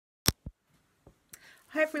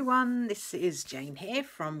Hi everyone, this is Jane here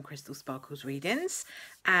from Crystal Sparkles Readings,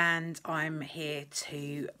 and I'm here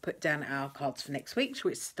to put down our cards for next week,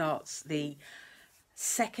 which starts the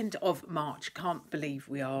 2nd of March. Can't believe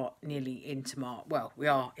we are nearly into March. Well, we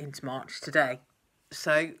are into March today,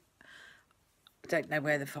 so I don't know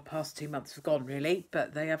where the past 2 months have gone really,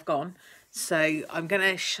 but they have gone. So I'm going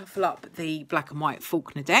to shuffle up the black and white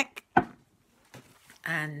Faulkner deck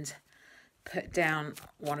and put down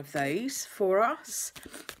one of those for us.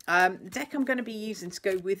 The deck I'm going to be using to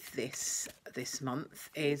go with this month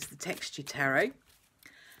is the Texture Tarot,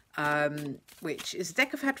 which is a deck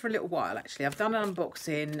I've had for a little while actually. I've done an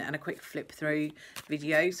unboxing and a quick flip through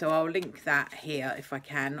video, so I'll link that here if I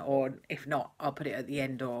can, or if not I'll put it at the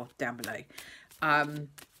end or down below.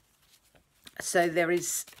 So there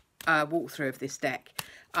is a walkthrough of this deck.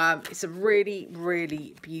 It's a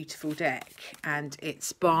really beautiful deck, and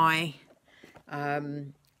it's by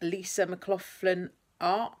Lisa McLaughlin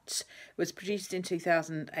Art. It was produced in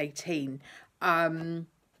 2018. It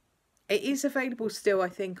is available still, I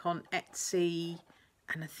think, on Etsy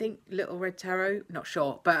and I think Little Red Tarot, not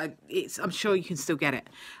sure, but I'm sure you can still get it.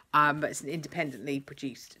 But it's an independently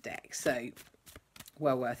produced deck, so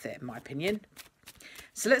well worth it in my opinion.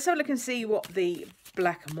 So let's have a look and see what the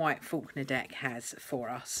black and white Faulkner deck has for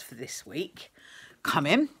us for this week. Come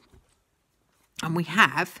in, and we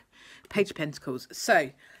have Page of Pentacles. So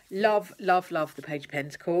love the Page of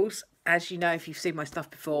Pentacles. As you know, if you've seen my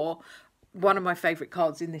stuff before, one of my favourite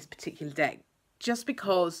cards in this particular deck, just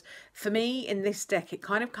because for me in this deck it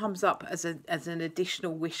kind of comes up as an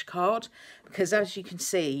additional wish card, because as you can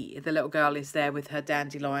see, the little girl is there with her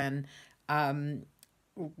dandelion,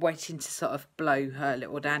 waiting to sort of blow her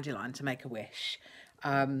little dandelion to make a wish.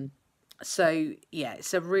 So yeah,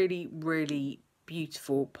 it's a really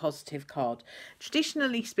beautiful, positive card.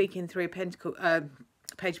 Traditionally speaking,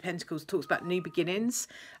 Page of Pentacles talks about new beginnings,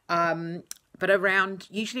 but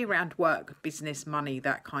usually around work, business, money,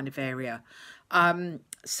 that kind of area.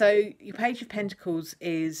 So your Page of Pentacles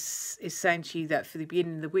is saying to you that for the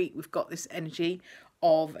beginning of the week, we've got this energy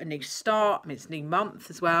of a new start. I mean, it's a new month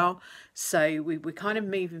as well, so we're kind of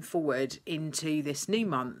moving forward into this new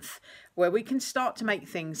month where we can start to make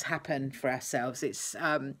things happen for ourselves. It's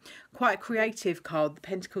quite a creative card. The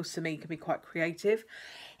Pentacles to me can be quite creative.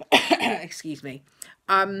 Excuse me.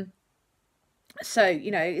 So, you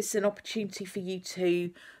know, it's an opportunity for you to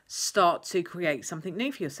start to create something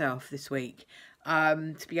new for yourself this week.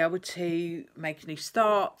 To be able to make a new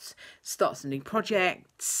start some new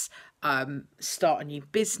projects, start a new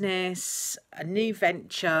business, a new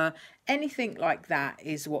venture, anything like that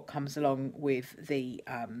is what comes along with the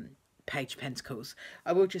Page of Pentacles.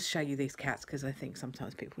 I will just show you these cats because I think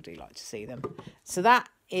sometimes people do like to see them. So that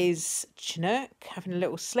is Chinook having a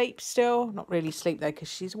little sleep still. Not really sleep though,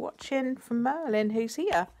 because she's watching for Merlin, who's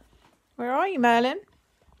here. Where are you, Merlin?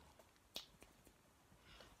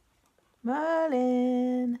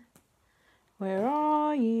 Merlin, where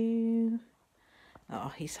are you?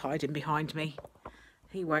 Oh, he's hiding behind me.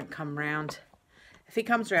 He won't come round. If he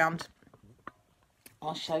comes round,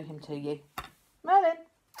 I'll show him to you. Merlin,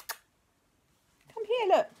 come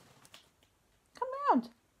here, look. Come round.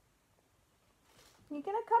 You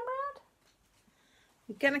gonna come round?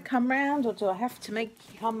 You gonna come round, or do I have to make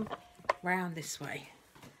you come round this way?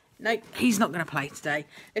 Nope, he's not gonna play today.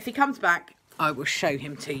 If he comes back, I will show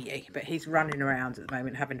him to you, but he's running around at the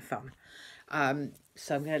moment having fun.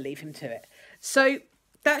 So I'm going to leave him to it. So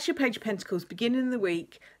that's your Page of Pentacles, beginning of the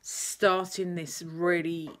week, starting this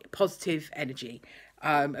really positive energy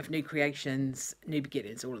of new creations, new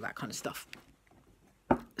beginnings, all of that kind of stuff.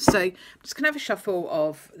 So I'm just going to have a shuffle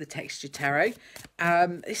of the Texture Tarot.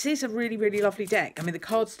 This is a really lovely deck. I mean, the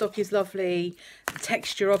cardstock is lovely. The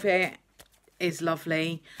texture of it is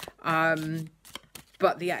lovely.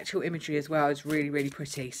 But the actual imagery as well is really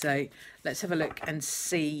pretty. So let's have a look and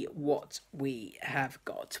see what we have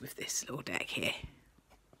got with this little deck here.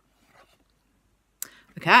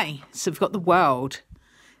 Okay, so we've got the World.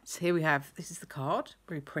 So here we have, this is the card.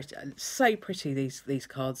 Very pretty. So pretty, these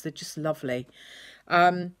cards. They're just lovely.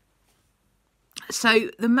 So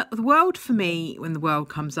the World, for me, when the World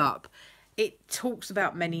comes up, it talks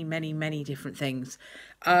about many different things.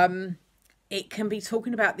 It can be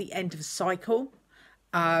talking about the end of a cycle.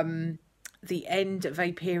 The end of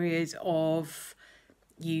a period of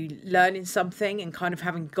you learning something and kind of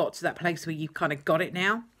having got to that place where you've kind of got it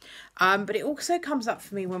now. But it also comes up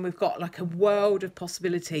for me when we've got like a world of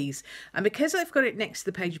possibilities. And because I've got it next to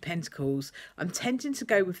the Page of Pentacles, I'm tending to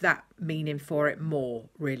go with that meaning for it more,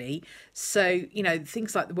 really. So, you know,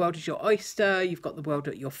 things like the world is your oyster, you've got the world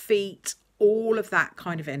at your feet, all of that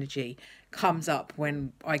kind of energy comes up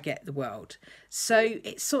when I get the World. So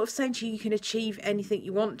it's sort of saying to you, you can achieve anything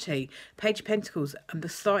you want to. Page of Pentacles, and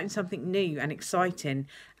starting something new and exciting,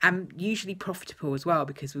 and usually profitable as well,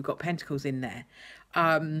 because we've got Pentacles in there.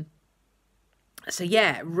 So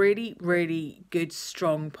yeah, really, really good,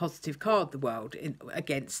 strong, positive card, the World,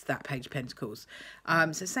 against that Page of Pentacles. So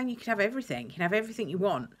it's saying you can have everything. You can have everything you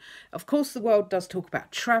want. Of course, the World does talk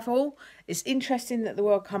about travel. It's interesting that the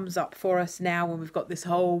World comes up for us now when we've got this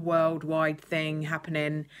whole worldwide thing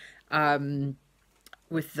happening,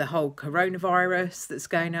 with the whole coronavirus that's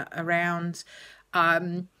going around.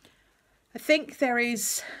 I think there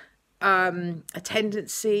is a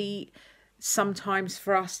tendency sometimes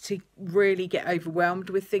for us to really get overwhelmed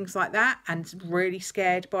with things like that and really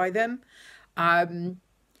scared by them.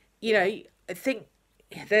 You know, I think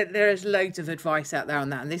there is loads of advice out there on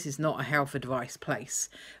that, and this is not a health advice place.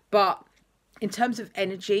 But in terms of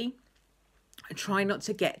energy, try not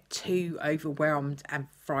to get too overwhelmed and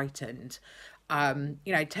frightened. You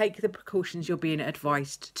know, take the precautions you're being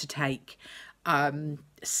advised to take.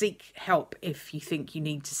 Seek help if you think you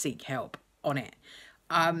need to seek help on it.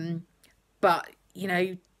 But, you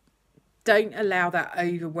know, don't allow that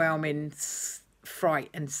overwhelming fright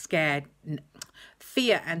and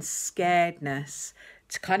fear and scaredness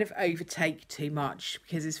to kind of overtake too much,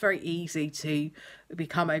 because it's very easy to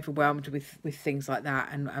become overwhelmed with things like that,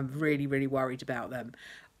 and I'm really, really worried about them.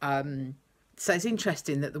 So it's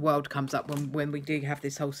interesting that the World comes up when we do have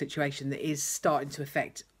this whole situation that is starting to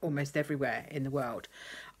affect almost everywhere in the world.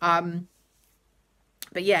 But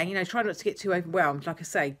yeah, you know, try not to get too overwhelmed. Like I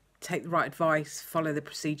say, take the right advice, follow the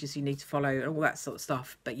procedures you need to follow, and all that sort of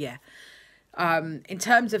stuff. But yeah, in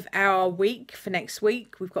terms of our week for next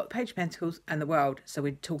week, we've got the Page of Pentacles and the World. So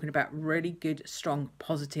we're talking about really good, strong,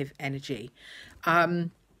 positive energy.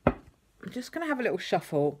 I'm just going to have a little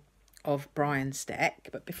shuffle of Brian's deck.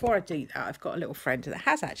 But before I do that, I've got a little friend that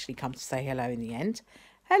has actually come to say hello in the end.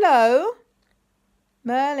 Hello,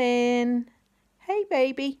 Merlin. Hey,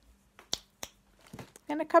 baby.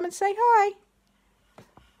 Gonna come and say hi.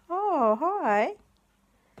 Oh, hi.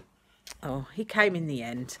 Oh, he came in the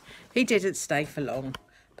end. He didn't stay for long,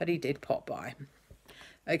 but he did pop by.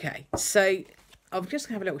 Okay, so I'm just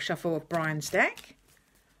going to have a little shuffle of Brian's deck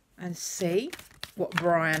and see what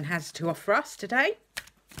Brian has to offer us today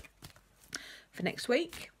for next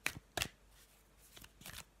week.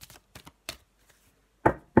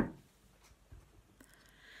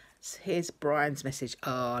 So here's Brian's message.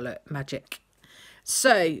 Oh, look, magic.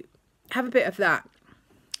 So have a bit of that.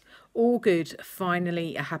 All good,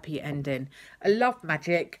 finally a happy ending. I love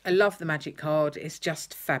magic. I love the magic card. It's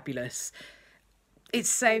just fabulous. It's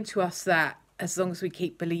saying to us that as long as we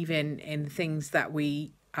keep believing in things that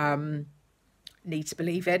we need to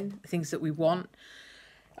believe in, things that we want,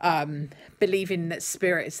 believing that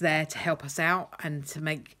spirit is there to help us out and to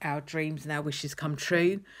make our dreams and our wishes come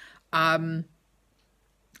true.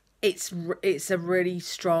 It's a really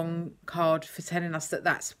strong card for telling us that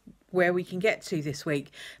that's where we can get to this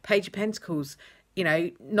week. Page of Pentacles, you know,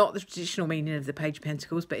 not the traditional meaning of the Page of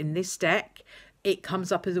Pentacles, but in this deck, it comes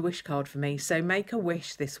up as a wish card for me. So make a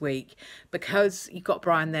wish this week, because you've got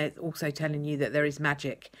Brian there also telling you that there is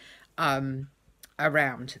magic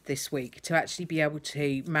around this week to actually be able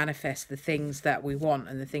to manifest the things that we want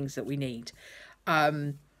and the things that we need.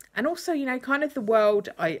 And also, you know, kind of the World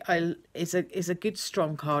is a good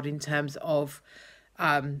strong card in terms of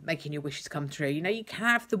making your wishes come true. You know, you can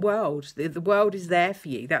have the World. The World is there for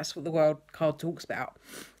you. That's what the World card talks about.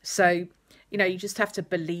 So, you know, you just have to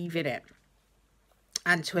believe in it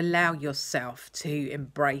and to allow yourself to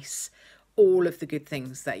embrace all of the good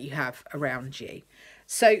things that you have around you.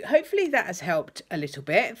 So hopefully that has helped a little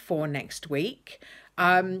bit for next week.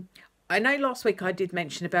 I know last week I did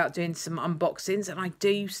mention about doing some unboxings, and I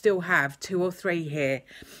do still have 2 or 3 here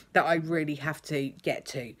that I really have to get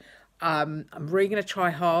to. I'm really going to try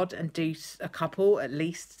hard and do a couple at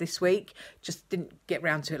least this week. Just didn't get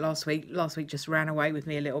round to it last week. Last week just ran away with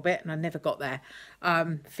me a little bit and I never got there.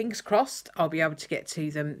 Fingers crossed I'll be able to get to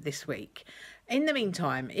them this week. In the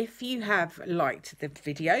meantime, if you have liked the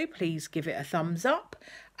video, please give it a thumbs up.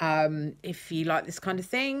 If you like this kind of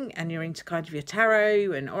thing and you're into kind of your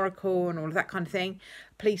tarot and oracle and all of that kind of thing,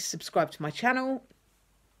 please subscribe to my channel.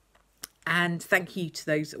 And thank you to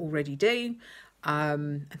those that already do.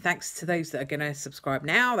 And thanks to those that are going to subscribe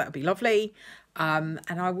now. That would be lovely. And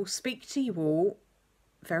I will speak to you all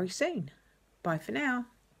very soon. Bye for now.